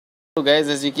So guys,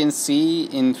 as you can see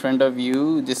in front of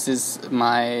you, this is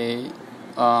my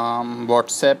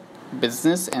WhatsApp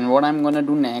business, and what I'm gonna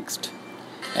do next,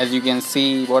 as you can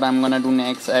see, what I'm gonna do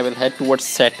next, I will head towards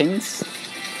settings.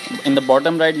 In the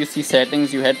bottom right you see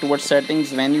settings. You head towards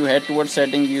settings. When you head towards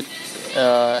settings, you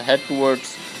head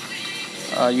towards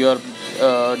your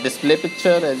display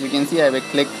picture. As you can see, I will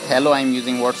click hello, I'm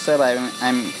using WhatsApp.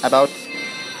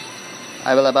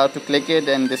 I will about to click it,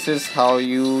 and this is how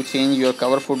you change your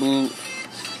cover photo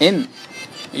in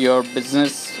your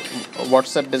business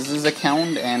WhatsApp business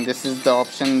account. And this is the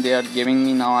option they are giving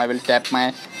me now. I will tap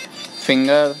my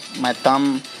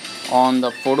thumb on the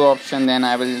photo option, then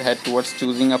I will head towards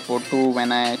choosing a photo.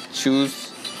 When I choose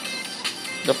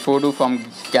the photo from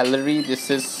gallery,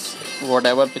 this is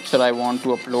whatever picture I want to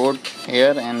upload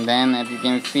here, and then as you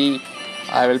can see,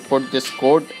 I will put this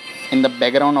code in the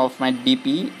background of my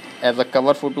DP as a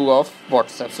cover photo of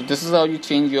WhatsApp. So this is how you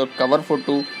change your cover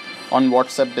photo on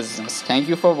WhatsApp business. Thank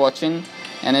you for watching,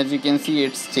 and as you can see,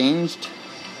 it's changed,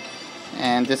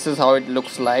 and this is how it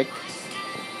looks like.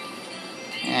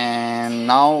 And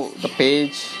now the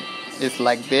page is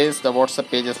like this, the WhatsApp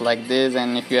page is like this.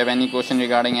 And if you have any question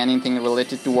regarding anything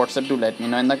related to WhatsApp, do let me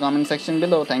know in the comment section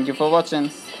below. Thank you for watching.